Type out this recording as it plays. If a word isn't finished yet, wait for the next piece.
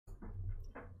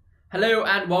Hello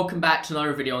and welcome back to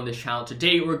another video on this channel.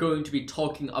 Today we're going to be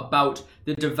talking about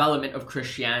the development of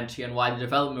Christianity and why the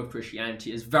development of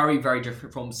Christianity is very, very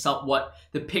different from what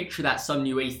the picture that some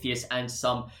new atheists and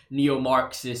some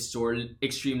neo-Marxists or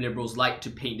extreme liberals like to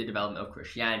paint the development of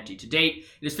Christianity. Today, in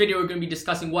this video, we're going to be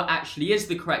discussing what actually is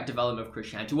the correct development of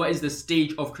Christianity, what is the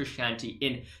stage of Christianity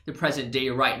in the present day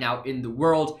right now in the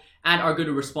world, and are going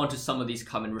to respond to some of these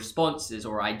common responses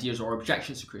or ideas or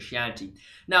objections to Christianity.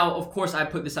 Now, of course, I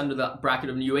put this under the bracket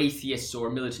of new atheists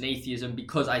or militant atheism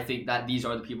because I think that these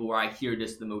are the people where I hear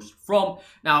this the most from.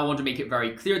 Now, I want to make it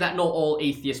very clear that not all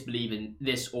atheists believe in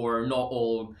this, or not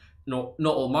all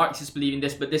Marxists believe in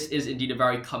this, but this is indeed a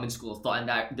very common school of thought, and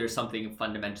that there's something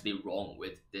fundamentally wrong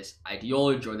with this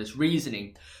ideology or this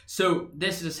reasoning. So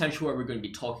this is essentially what we're going to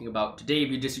be talking about today. If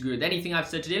you disagree with anything I've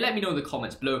said today, let me know in the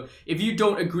comments below. If you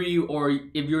don't agree, or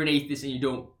if you're an atheist and you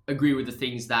don't agree with the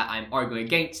things that I'm arguing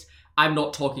against, I'm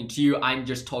not talking to you. I'm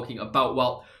just talking about,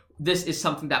 well, this is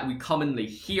something that we commonly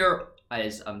hear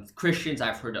as Christians.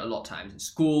 I've heard it a lot of times in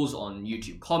schools, on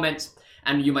YouTube comments.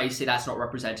 And you might say that's not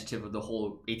representative of the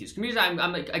whole atheist community.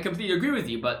 I completely agree with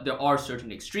you, but there are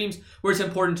certain extremes where it's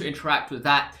important to interact with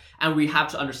that, and we have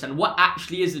to understand what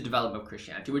actually is the development of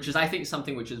Christianity, which is, I think,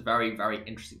 something which is very, very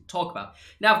interesting to talk about.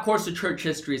 Now, of course, the church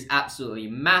history is absolutely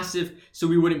massive, so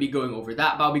we wouldn't be going over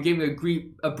that, but I'll be giving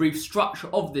a brief structure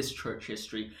of this church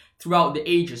history throughout the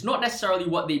ages. Not necessarily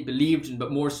what they believed in,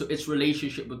 but more so its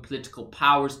relationship with political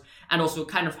powers, and also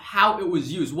kind of how it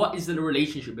was used. What is the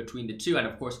relationship between the two? And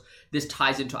of course, this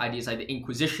ties into ideas like the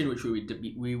Inquisition, which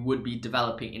we would be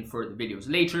developing in further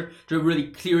videos later, to really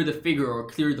clear the figure or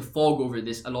clear the fog over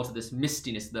this, a lot of this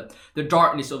mistiness, the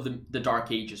darkness of the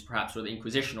Dark Ages, perhaps, or the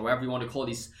Inquisition, or whatever you want to call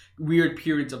these weird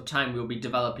periods of time. We'll be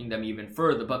developing them even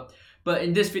further. But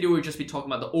in this video, we'll just be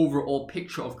talking about the overall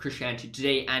picture of Christianity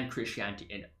today and Christianity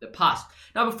in the past.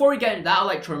 Now, before we get into that, I'd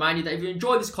like to remind you that if you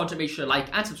enjoy this content, make sure to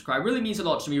like and subscribe. It really means a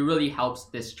lot to me. It really helps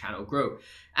this channel grow.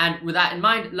 And with that in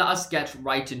mind, let us get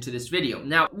right into this video.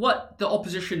 Now, what the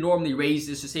opposition normally raises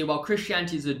is to say, well,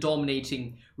 Christianity is a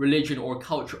dominating religion or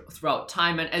culture throughout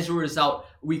time, and as a result,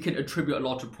 we can attribute a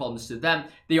lot of problems to them.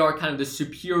 They are kind of the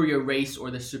superior race or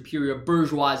the superior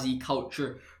bourgeoisie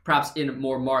culture, perhaps in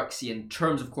more Marxian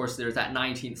terms. Of course, there's that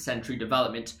 19th century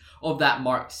development of that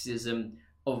Marxism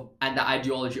and the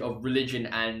ideology of religion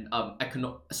and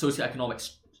socioeconomic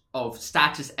of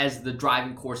status as the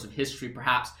driving course of history,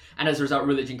 perhaps, and as a result,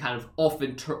 religion kind of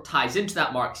often ties into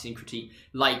that Marxian critique,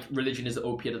 like religion is the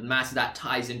opiate of the masses. That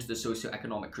ties into the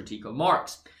socioeconomic critique of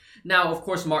Marx. Now, of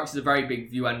course, Marx is a very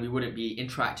big view, and we wouldn't be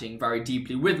interacting very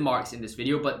deeply with Marx in this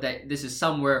video, but this is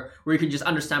somewhere where you can just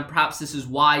understand perhaps this is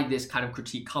why this kind of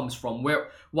critique comes from.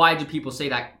 Why do people say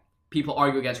that people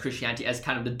argue against Christianity as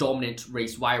kind of the dominant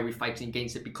race? Why are we fighting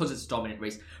against it? Because it's a dominant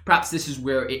race. Perhaps this is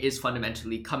where it is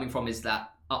fundamentally coming from, is that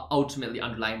ultimately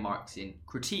underlying Marxian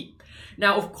critique.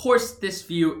 Now, of course, this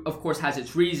view, of course, has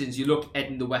its reasons. You look at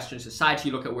in the Western society,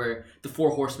 you look at where the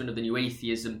four horsemen of the New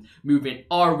Atheism movement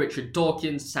are: Richard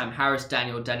Dawkins, Sam Harris,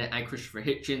 Daniel Dennett, and Christopher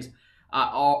Hitchens,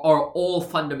 are all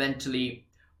fundamentally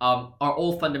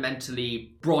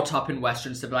brought up in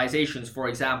Western civilizations. For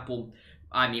example,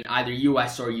 I mean, either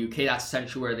US or UK, that's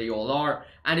essentially where they all are.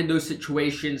 And in those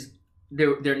situations,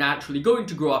 they're naturally going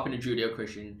to grow up in a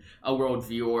Judeo-Christian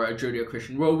worldview or a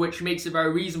Judeo-Christian world, which makes it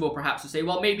very reasonable perhaps to say,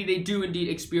 well, maybe they do indeed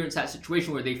experience that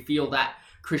situation where they feel that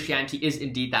Christianity is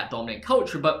indeed that dominant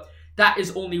culture. But that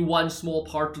is only one small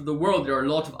part of the world. There are a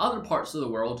lot of other parts of the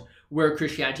world where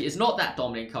Christianity is not that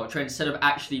dominant culture. Instead of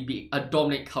actually being a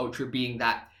dominant culture, being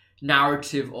that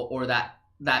narrative or that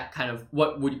kind of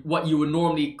what you would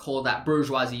normally call that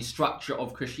bourgeoisie structure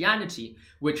of Christianity,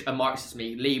 which a Marxist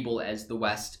may label as the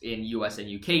West in US and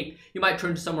UK. You might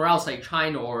turn to somewhere else like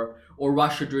China or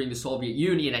Russia during the Soviet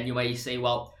Union, and you might say,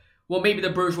 well, maybe the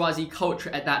bourgeoisie culture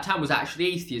at that time was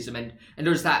actually atheism, and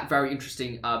there's that very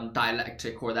interesting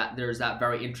dialectic, or that there's that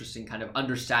very interesting kind of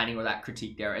understanding or that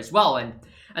critique there as well.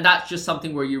 And that's just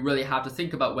something where you really have to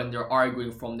think about when they're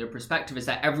arguing from their perspective, is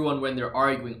that everyone, when they're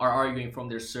arguing, are arguing from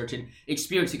their certain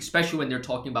experience, especially when they're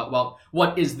talking about, well,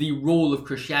 what is the role of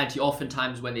Christianity?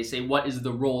 Oftentimes when they say, what is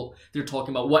the role, they're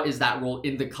talking about, what is that role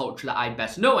in the culture that I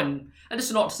best know? And this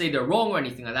is not to say they're wrong or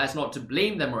anything like that. It's not to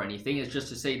blame them or anything. It's just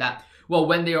to say that, well,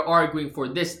 when they are arguing for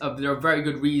this, there are very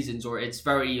good reasons, or it's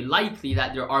very likely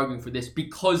that they're arguing for this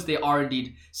because they are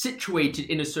indeed situated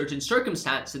in a certain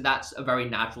circumstance, and that's a very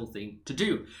natural thing to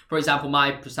do. For example,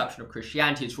 my perception of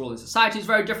Christianity, its role in society, is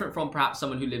very different from perhaps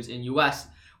someone who lives in US,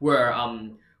 where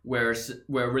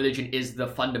religion is the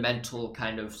fundamental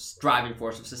kind of driving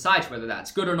force of society. Whether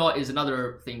that's good or not is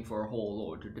another thing for a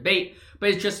whole other debate.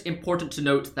 But it's just important to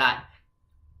note that,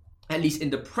 at least in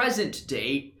the present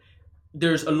day,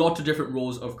 there's a lot of different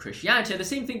roles of Christianity. And the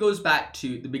same thing goes back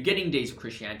to the beginning days of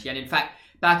Christianity. And in fact,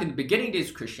 back in the beginning days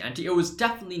of Christianity, it was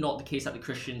definitely not the case that the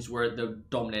Christians were the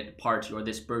dominant party or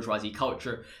this bourgeoisie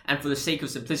culture. And for the sake of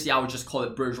simplicity, I would just call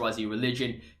it bourgeoisie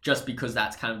religion, just because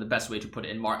that's kind of the best way to put it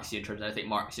in Marxian terms. And I think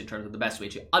Marxian terms are the best way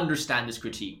to understand this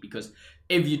critique, because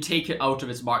if you take it out of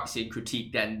its Marxian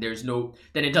critique, then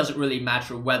then it doesn't really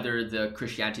matter whether the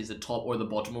Christianity is the top or the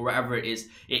bottom or wherever it is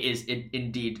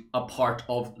indeed a part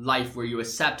of life where you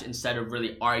accept instead of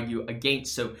really argue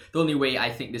against. So the only way I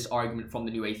think this argument from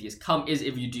the new atheists come is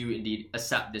if you do indeed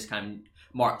accept this kind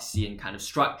of Marxian kind of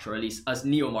structure, or at least as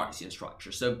neo-Marxian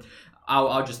structure. So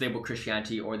I'll just label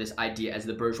Christianity or this idea as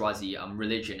the bourgeoisie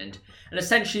religion, and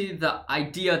essentially the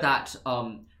idea that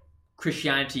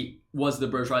Christianity was the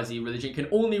bourgeoisie religion can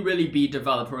only really be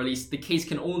developed, or at least the case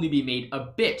can only be made a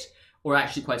bit, or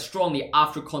actually quite strongly,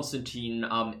 after Constantine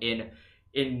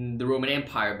in the Roman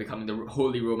Empire becoming the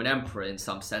Holy Roman Emperor in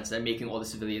some sense, and making all the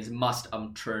civilians must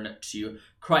turn to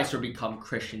Christ or become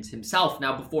Christians himself.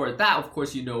 Now before that, of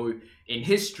course, in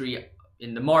history,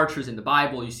 in the martyrs in the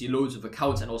Bible, you see loads of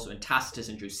accounts, and also in Tacitus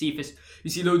and Josephus,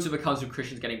 you see loads of accounts of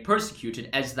Christians getting persecuted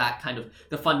as that kind of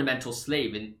the fundamental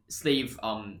slave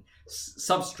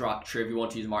substructure, if you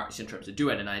want to use Marxian terms to do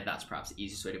it. And that's perhaps the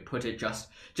easiest way to put it, just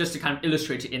to kind of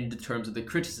illustrate it in the terms of the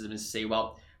criticism, is to say,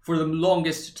 well, for the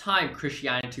longest time,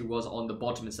 Christianity was on the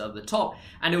bottom instead of the top,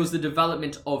 and it was the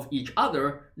development of each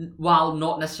other while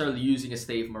not necessarily using a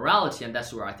slave morality. And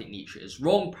that's where I think Nietzsche is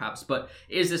wrong, perhaps, but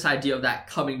is this idea of that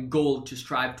common goal to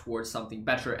strive towards something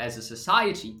better as a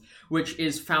society, which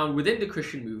is found within the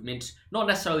Christian movement, not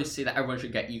necessarily to say that everyone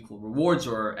should get equal rewards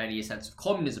or any sense of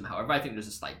communism. However, I think there's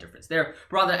a slight difference there,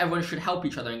 but rather everyone should help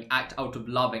each other and act out of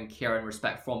love and care and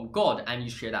respect from God, and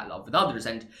you share that love with others,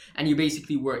 and you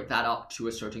basically work that up to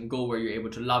a certain goal where you're able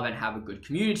to love and have a good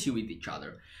community with each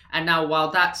other. And now, while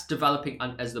that's developing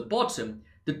as the bottom,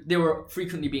 they were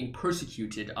frequently being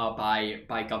persecuted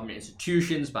by government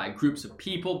institutions, by groups of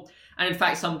people, and in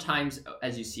fact sometimes,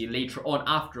 as you see later on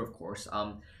after, of course,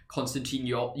 Constantine,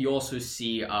 you also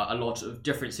see a lot of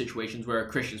different situations where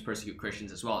Christians persecute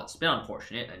Christians as well. It's been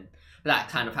unfortunate, and that's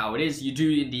kind of how it is. You do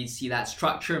indeed see that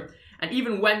structure, and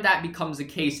even when that becomes the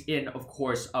case in, of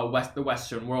course, the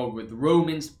Western world with the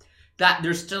Romans, that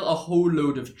there's still a whole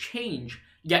load of change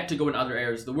yet to go in other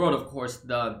areas of the world. Of course,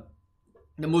 the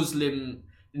Muslim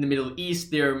in the Middle East,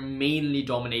 they're mainly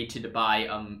dominated by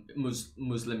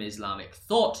Muslim Islamic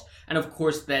thought, and of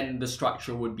course then the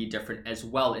structure would be different as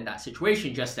well in that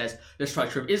situation, just as the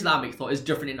structure of Islamic thought is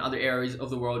different in other areas of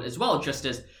the world as well, just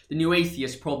as the new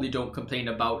atheists probably don't complain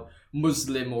about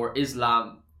Muslim or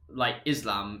Islam, like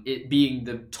Islam, it being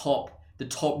the top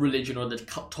religion or the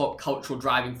top cultural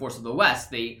driving force of the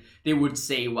West. They would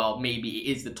say, well, maybe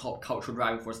it is the top cultural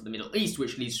driving force of the Middle East,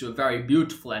 which leads to a very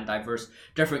beautiful and diverse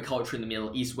different culture in the Middle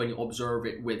East when you observe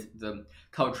it with the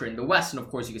culture in the West. And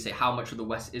of course you can say how much of the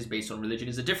West is based on religion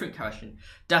is a different question,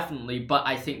 definitely, but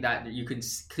I think that you can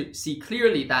see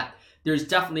clearly that there's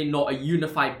definitely not a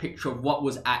unified picture of what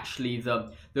was actually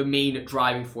the main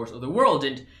driving force of the world.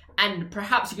 And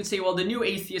perhaps you could say, well, the new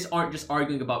atheists aren't just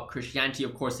arguing about Christianity.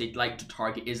 Of course, they'd like to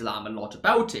target Islam a lot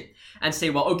about it and say,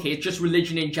 well, okay, it's just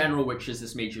religion in general which is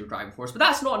this major driving force. But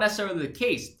that's not necessarily the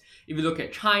case. If you look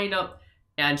at China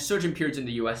and certain periods in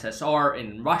the USSR,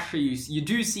 in Russia, you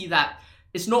do see that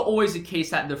it's not always the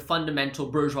case that the fundamental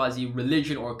bourgeoisie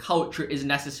religion or culture is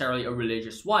necessarily a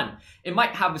religious one. It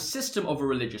might have a system of a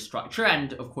religious structure,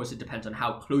 and of course it depends on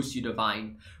how close you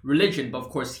define religion. But of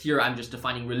course here I'm just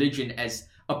defining religion as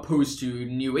opposed to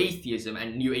new atheism,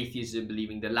 and new atheism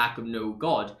believing the lack of no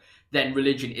God. Then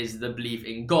religion is the belief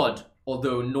in God,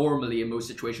 although normally in most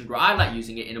situations where I like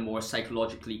using it in a more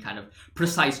psychologically kind of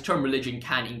precise term, religion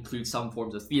can include some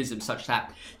forms of theism, such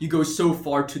that you go so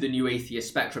far to the new atheist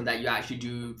spectrum that you actually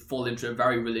do fall into a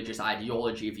very religious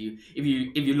ideology. If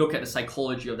you look at the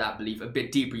psychology of that belief a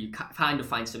bit deeper, you kind of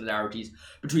find similarities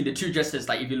between the two, just as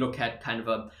like if you look at kind of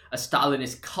a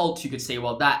Stalinist cult, you could say,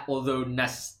 well, that although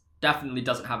definitely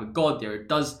doesn't have a god there, it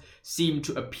does seem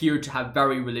to appear to have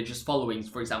very religious followings.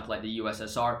 For example, like the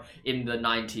USSR in the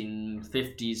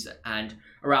 1950s, and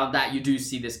around that you do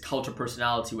see this cult of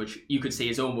personality, which you could say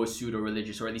is almost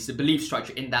pseudo-religious, or at least a belief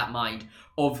structure in that mind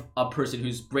of a person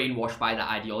who's brainwashed by that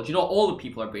ideology. Not all the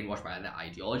people are brainwashed by that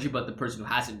ideology, but the person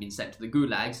who hasn't been sent to the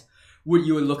gulags,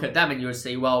 you would look at them and you would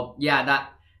say, well, yeah,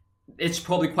 it's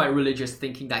probably quite religious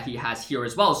thinking that he has here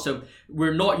as well. So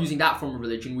we're not using that form of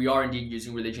religion. We are indeed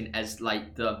using religion as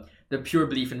like the pure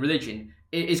belief in religion.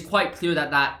 it is quite clear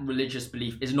that that religious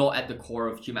belief is not at the core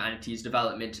of humanity's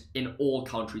development in all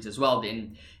countries as well,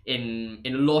 in a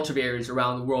lot of areas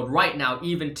around the world right now,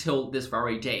 even till this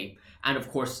very day. And of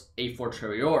course, a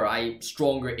fortiori,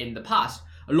 stronger in the past.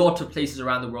 A lot of places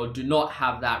around the world do not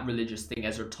have that religious thing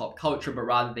as their top culture, but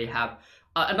rather they have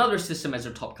another system as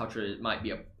their top culture. It might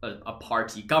be a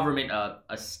party government,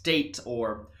 a state,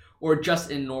 or just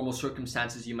in normal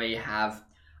circumstances you may have,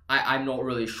 I'm not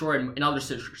really sure. In other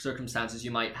circumstances,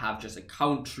 you might have just a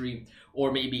country,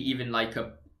 or maybe even like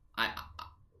a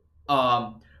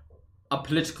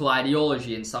political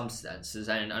ideology in some senses.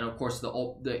 And of course,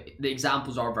 the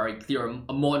examples are very clear.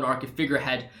 A monarch, a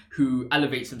figurehead who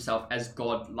elevates himself as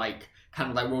god-like, kind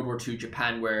of like World War II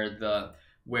Japan, where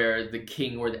the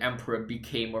king or the emperor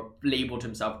became or labeled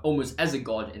himself almost as a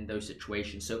god in those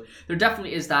situations. So there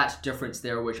definitely is that difference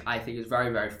there, which I think is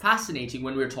very, very fascinating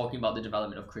when we're talking about the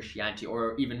development of Christianity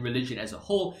or even religion as a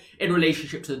whole in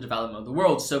relationship to the development of the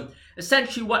world. So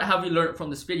essentially, what have we learned from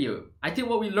this video? I think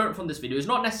what we learned from this video is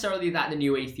not necessarily that the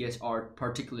new atheists are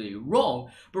particularly wrong,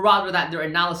 but rather that their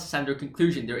analysis and their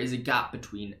conclusion, there is a gap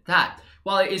between that.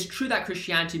 While it is true that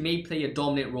Christianity may play a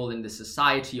dominant role in the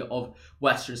society of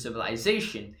Western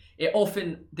civilization, they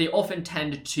often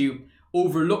tend to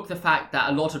overlook the fact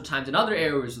that a lot of times in other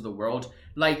areas of the world,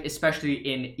 like especially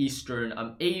in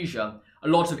Eastern Asia, a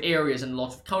lot of areas and a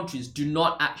lot of countries do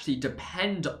not actually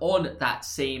depend on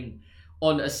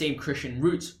a same Christian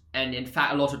roots. And in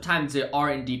fact, a lot of times there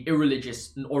are indeed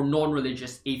irreligious or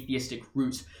non-religious atheistic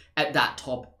roots at that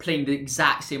top, playing the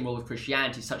exact same role of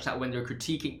Christianity, such that when they're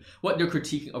critiquing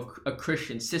of a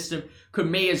Christian system,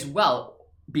 may as well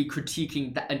be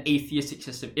critiquing an atheistic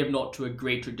system, if not to a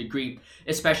greater degree,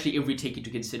 especially if we take into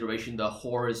consideration the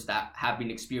horrors that have been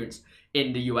experienced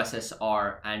in the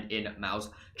USSR and in Mao's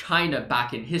China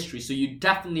back in history. So you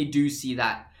definitely do see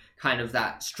that kind of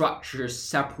that structure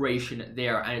separation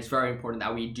there, and it's very important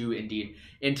that we do indeed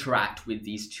interact with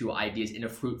these two ideas in a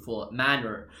fruitful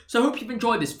manner. So I hope you've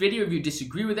enjoyed this video. If you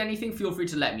disagree with anything, feel free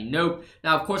to let me know.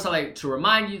 Now, of course, I'd like to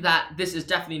remind you that this is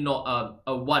definitely not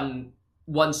a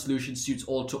one solution suits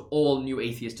all to all new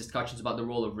atheist discussions about the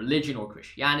role of religion or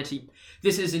Christianity.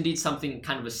 This is indeed something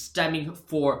kind of a stemming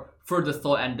for further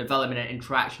thought and development and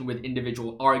interaction with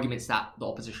individual arguments that the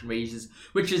opposition raises,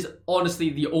 which is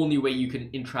honestly the only way you can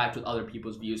interact with other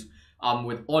people's views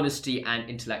with honesty and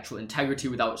intellectual integrity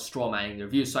without strawmanning their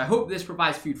views. So I hope this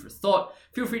provides food for thought.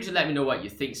 Feel free to let me know what you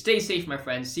think. Stay safe, my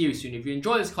friends. See you soon. If you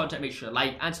enjoy this content, make sure to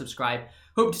like and subscribe.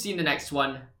 Hope to see you in the next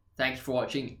one. Thanks for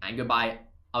watching and goodbye.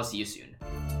 I'll see you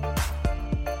soon.